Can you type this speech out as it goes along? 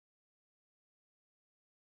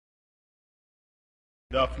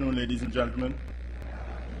Good afternoon, ladies and gentlemen.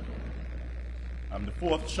 I'm the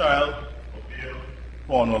fourth child of Vere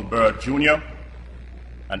Cornwall Bird Jr.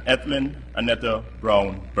 and Ethelyn Annetta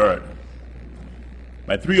Brown Bird.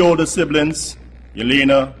 My three older siblings,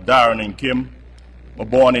 Yelena, Darren, and Kim, were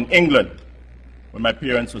born in England when my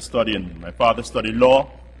parents were studying. My father studied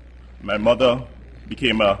law. My mother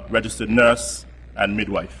became a registered nurse and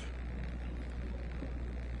midwife.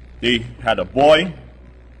 They had a boy,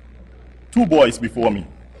 two boys before me,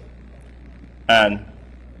 and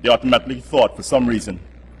they automatically thought for some reason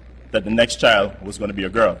that the next child was going to be a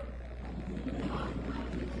girl.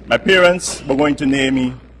 My parents were going to name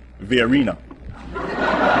me Verena.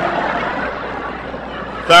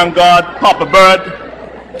 Thank God Papa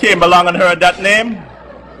Bird came along and heard that name,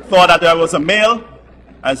 thought that I was a male,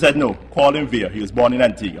 and said no, call him Vere. He was born in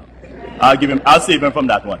Antigua. I'll save him from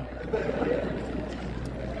that one.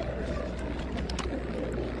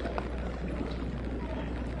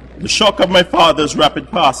 The shock of my father's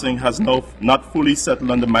rapid passing has now not fully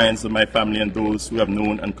settled on the minds of my family and those who have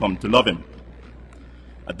known and come to love him.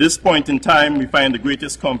 At this point in time, we find the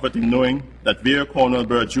greatest comfort in knowing that Vere Cornwall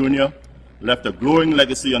Bird Jr. left a glowing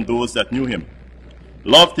legacy on those that knew him,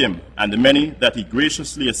 loved him, and the many that he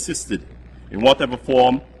graciously assisted in whatever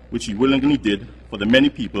form which he willingly did for the many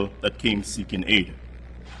people that came seeking aid.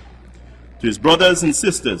 To his brothers and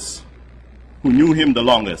sisters who knew him the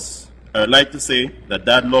longest, I would like to say that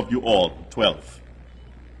Dad loved you all, 12,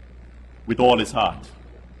 with all his heart.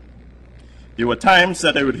 There were times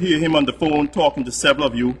that I would hear him on the phone talking to several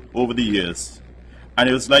of you over the years, and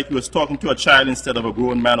it was like he was talking to a child instead of a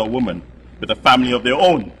grown man or woman with a family of their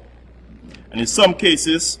own, and in some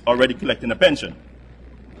cases already collecting a pension.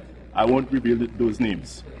 I won't reveal those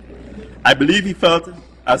names. I believe he felt,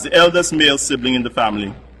 as the eldest male sibling in the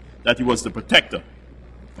family, that he was the protector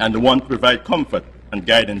and the one to provide comfort and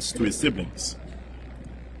guidance to his siblings.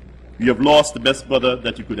 You have lost the best brother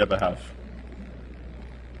that you could ever have.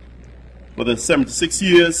 For the 76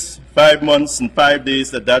 years, 5 months, and 5 days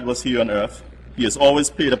that Dad was here on earth, he has always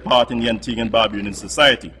played a part in the Antiguan Barbadian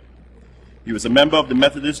society. He was a member of the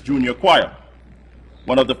Methodist Junior Choir,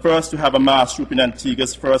 one of the first to have a mass troupe in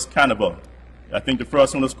Antigua's first carnival. I think the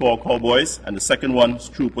first one was called Cowboys, and the second one's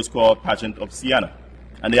troupe was called Pageant of Siena,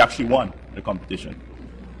 and they actually won the competition.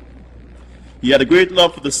 He had a great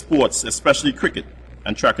love for the sports, especially cricket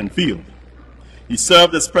and track and field. He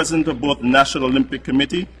served as president of both the National Olympic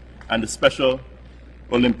Committee and the Special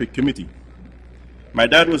Olympic Committee. My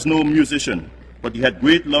dad was no musician, but he had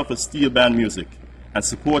great love for steel band music and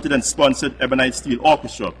supported and sponsored Ebonite Steel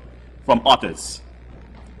Orchestra from Otters,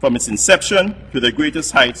 from its inception to their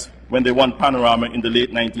greatest heights when they won Panorama in the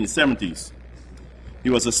late 1970s. He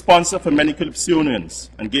was a sponsor for many Calypsonians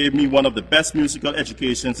and gave me one of the best musical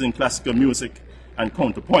educations in classical music and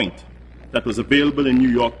counterpoint that was available in New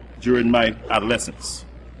York during my adolescence.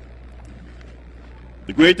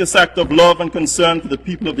 The greatest act of love and concern for the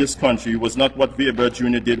people of this country was not what Vere Bird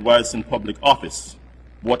Jr. did whilst in public office,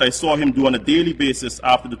 but what I saw him do on a daily basis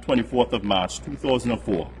after the 24th of March,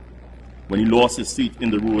 2004, when he lost his seat in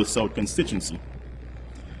the rural South constituency.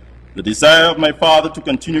 The desire of my father to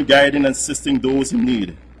continue guiding and assisting those in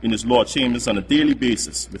need in his law chambers on a daily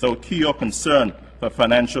basis without care or concern for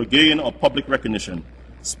financial gain or public recognition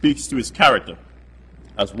speaks to his character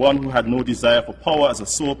as one who had no desire for power as a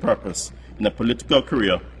sole purpose in a political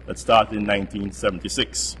career that started in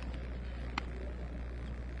 1976.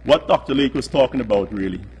 What Dr. Lake was talking about,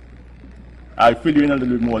 really, I'll fill you in a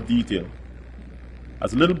little bit more detail.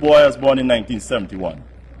 As a little boy, I was born in 1971.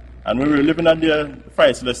 And when we were living at the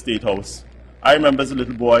Friesler State House, I remember as a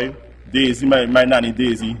little boy, Daisy, my nanny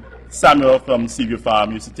Daisy, Samuel from Seaview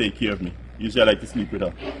Farm used to take care of me. Usually I like to sleep with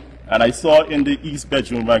her. And I saw in the east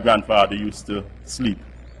bedroom my grandfather used to sleep.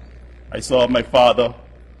 I saw my father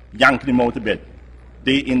yanking him out of bed.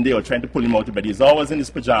 Day in, day out, trying to pull him out of bed. He's always in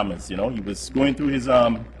his pajamas, you know. He was going through his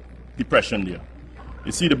depression there.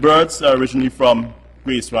 You see, the Birds are originally from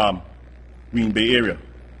Grace Farm, Green Bay area.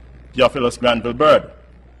 Theophilus Granville Bird.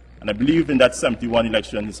 And I believe in that 71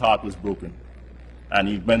 election, his heart was broken. And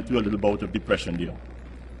he went through a little bout of depression there.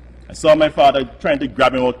 I saw my father trying to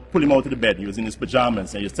grab him out, pull him out of the bed. He was in his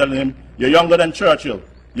pajamas. And he was telling him, "You're younger than Churchill.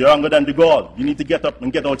 You're younger than de Gaulle. You need to get up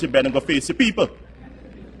and get out of your bed and go face your people."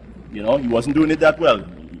 You know, he wasn't doing it that well.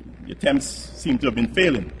 The attempts seemed to have been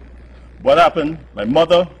failing. What happened? My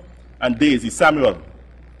mother and Daisy, Samuel,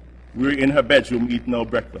 we were in her bedroom eating our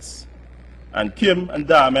breakfast. And Kim and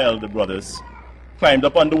Dan, my elder brothers, climbed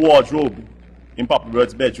up on the wardrobe in Papa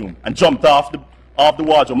Bird's bedroom and jumped off the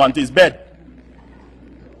wardrobe onto his bed.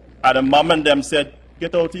 And the mom and them said,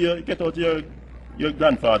 get out of your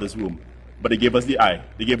grandfather's room. But they gave us the eye.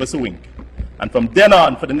 They gave us a wink. And from then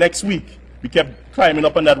on, for the next week, we kept climbing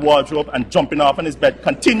up on that wardrobe and jumping off on his bed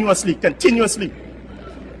continuously.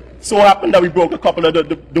 So it happened that we broke a couple of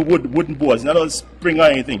the wooden boards. Not a spring or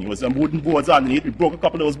anything. It was some wooden boards underneath. We broke a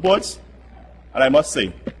couple of those boards. And I must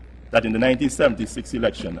say that in the 1976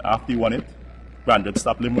 election, after he won it, Granddad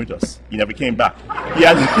stopped living with us. He never came back.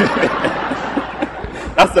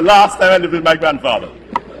 That's the last time I lived with my grandfather.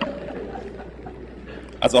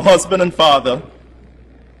 As a husband and father,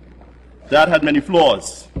 Dad had many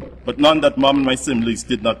flaws, but none that Mom and my siblings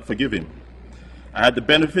did not forgive him. I had the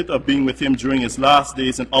benefit of being with him during his last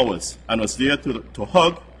days and hours, and was there to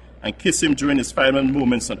hug and kiss him during his final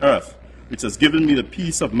moments on earth, which has given me the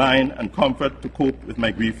peace of mind and comfort to cope with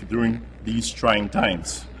my grief during these trying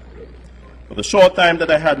times. For the short time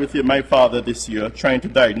that I had with my father this year, trying to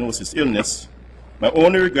diagnose his illness, my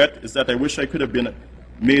only regret is that I wish I could have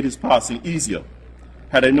made his passing easier.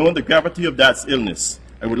 Had I known the gravity of Dad's illness,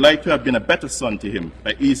 I would like to have been a better son to him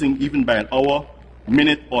by easing, even by an hour,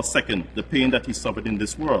 minute, or second, the pain that he suffered in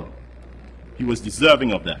this world. He was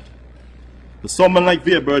deserving of that. For someone like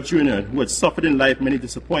Vere Bird Jr., who had suffered in life many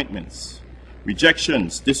disappointments,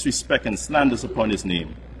 rejections, disrespect, and slanders upon his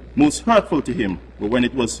name, most hurtful to him were when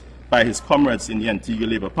it was by his comrades in the Antigua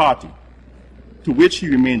Labour Party, to which he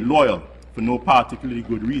remained loyal for no particularly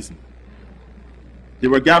good reason. They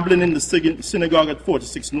were gambling in the synagogue at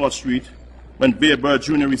 46 North Street when Vere Bird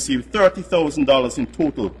Jr. received $30,000 in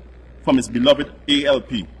total from his beloved ALP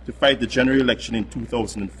to fight the general election in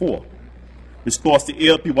 2004, which cost the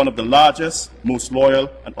ALP one of the largest, most loyal,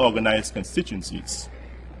 and organized constituencies.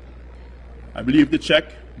 I believe the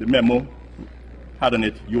check, the memo, had on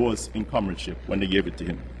it yours in comradeship when they gave it to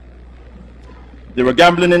him. They were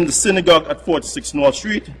gambling in the synagogue at 46 North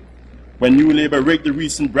Street when New Labour rigged the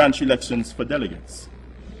recent branch elections for delegates.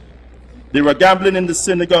 They were gambling in the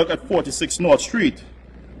synagogue at 46 North Street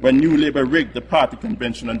when New Labour rigged the party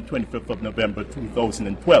convention on the 25th of November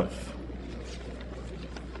 2012.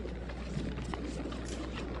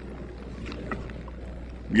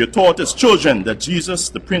 We are taught as children that Jesus,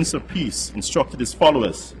 the Prince of Peace, instructed his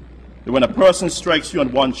followers that when a person strikes you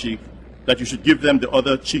on one cheek, that you should give them the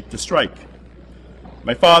other cheek to strike.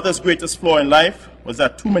 My father's greatest flaw in life was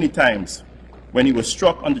that too many times when he was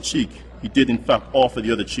struck on the cheek, he did in fact offer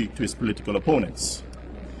the other cheek to his political opponents.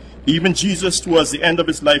 Even Jesus, towards the end of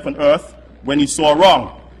his life on earth, when he saw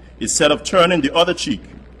wrong, instead of turning the other cheek,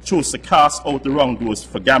 chose to cast out the wrongdoers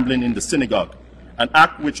for gambling in the synagogue, an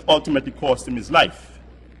act which ultimately cost him his life.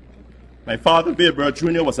 My father, Vere Bird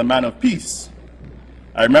Jr., was a man of peace.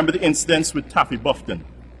 I remember the incidents with Taffy Buffton.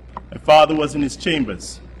 My father was in his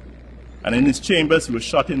chambers, and in his chambers he was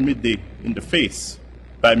shot in midday in the face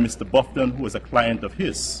by Mr. Buffton, who was a client of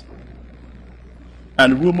his.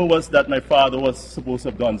 And the rumor was that my father was supposed to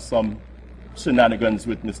have done some shenanigans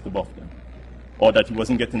with Mr. Buffton, or that he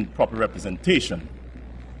wasn't getting proper representation.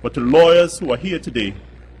 But to lawyers who are here today,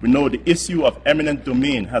 we know the issue of eminent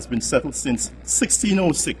domain has been settled since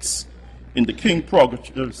 1606 in the King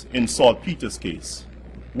Prerogatives in Saltpeter's case,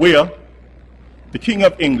 where the King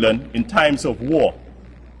of England, in times of war,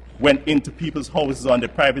 went into people's houses on their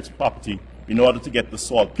private property in order to get the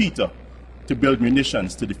saltpeter to build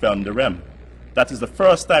munitions to defend the realm. That is the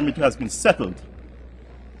first time it has been settled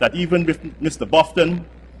that even if Mr. Buffton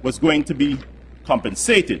was going to be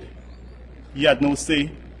compensated, he had no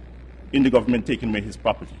say in the government taking away his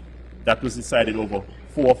property. That was decided over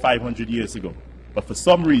 400 or 500 years ago. But for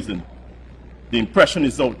some reason, the impression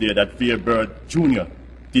is out there that Vere Bird Jr.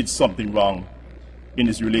 did something wrong in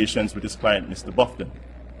his relations with his client, Mr. Buffton.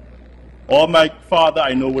 All my father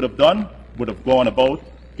I know would have done would have gone about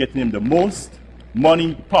getting him the most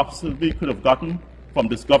money he possibly could have gotten from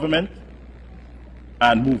this government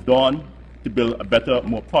and moved on to build a better,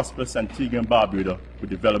 more prosperous Antigua and Barbuda with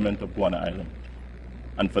development of Guana Island.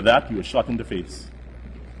 And for that, he was shot in the face.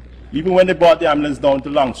 Even when they brought the ambulance down to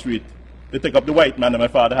Long Street, they took up the white man and my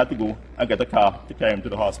father had to go and get a car to carry him to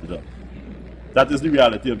the hospital. That is the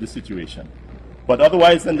reality of the situation. But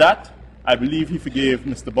otherwise than that, I believe he forgave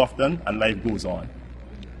Mr. Buffton and life goes on.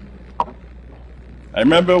 I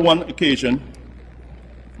remember one occasion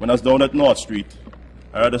when I was down at North Street,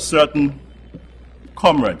 I heard a certain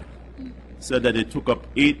comrade said that they took up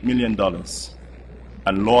 $8 million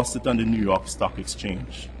and lost it on the New York Stock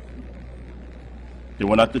Exchange. They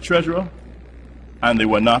were not the treasurer, and they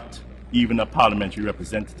were not even a parliamentary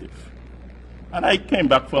representative. And I came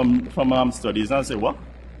back from studies and I said, what?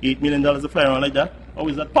 $8 million to fly around like that? How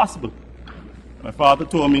is that possible? My father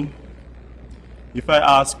told me, if I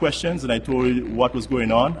asked questions and I told him what was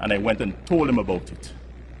going on, and I went and told him about it,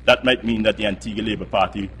 that might mean that the Antigua Labour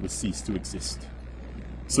Party would cease to exist.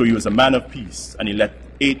 So he was a man of peace, and he let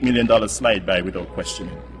 $8 million slide by without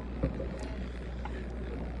questioning.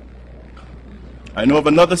 I know of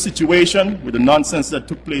another situation with the nonsense that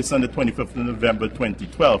took place on the 25th of November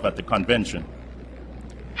 2012 at the convention.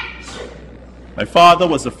 My father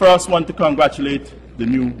was the first one to congratulate the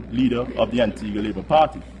new leader of the Antigua Labour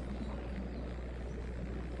Party.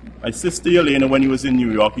 My sister Elena, when he was in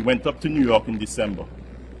New York, he went up to New York in December.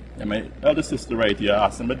 And my elder sister right here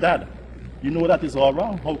asked him, "But Dad, you know that is all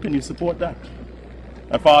wrong. How can you support that?"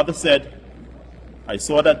 My father said, "I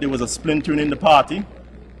saw that there was a splintering in the party,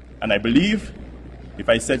 and I believe if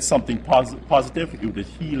I said something positive, it would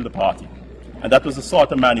heal the party." And that was the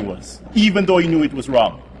sort of man he was, even though he knew it was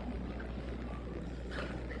wrong.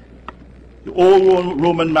 The old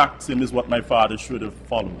Roman maxim is what my father should have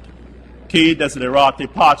followed. Que desiderate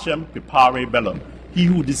pacem, prepare bellum. He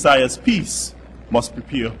who desires peace must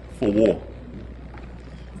prepare for war.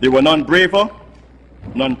 There were none braver,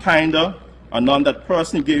 none kinder, and none that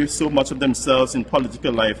personally gave so much of themselves in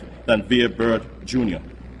political life than Vere Bird Jr.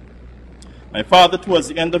 My father, towards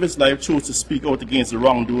the end of his life, chose to speak out against the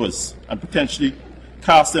wrongdoers and potentially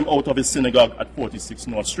cast them out of his synagogue at 46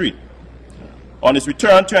 North Street. On his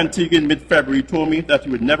return to Antigua in mid-February, he told me that he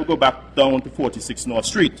would never go back down to 46 North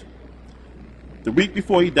Street. The week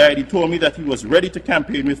before he died, he told me that he was ready to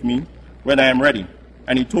campaign with me when I am ready,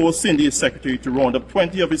 and he told Cindy, his secretary, to round up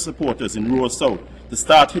 20 of his supporters in rural South to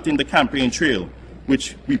start hitting the campaign trail,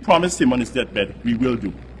 which we promised him on his deathbed we will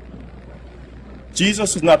do.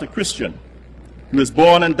 Jesus was not a Christian. He was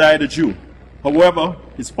born and died a Jew. However,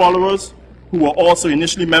 his followers, who were also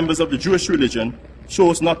initially members of the Jewish religion,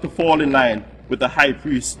 chose not to fall in line with the high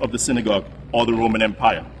priest of the synagogue or the Roman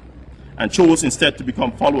Empire, and chose instead to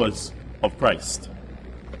become followers of Christ.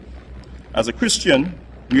 As a Christian,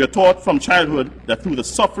 we are taught from childhood that through the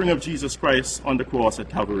suffering of Jesus Christ on the cross at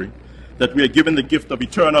Calvary, that we are given the gift of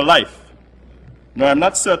eternal life. Now, I'm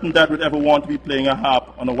not certain Dad would ever want to be playing a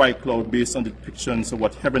harp on a white cloud based on the depictions of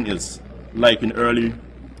what heaven is like in early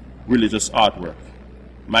religious artwork.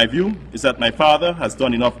 My view is that my father has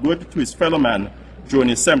done enough good to his fellow man during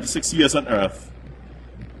his 76 years on earth,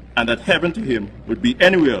 and that heaven to him would be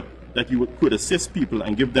anywhere that he could assist people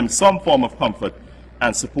and give them some form of comfort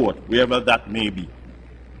and support, wherever that may be.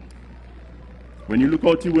 When you look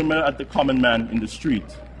out to women at the common man in the street,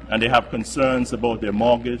 and they have concerns about their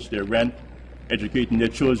mortgage, their rent, educating their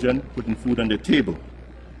children, putting food on their table,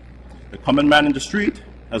 the common man in the street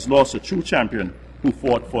has lost a true champion who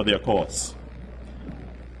fought for their cause.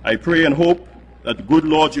 I pray and hope that the good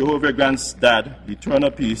Lord Jehovah grants Dad the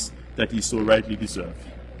eternal peace that he so rightly deserves.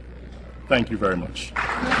 Thank you very much.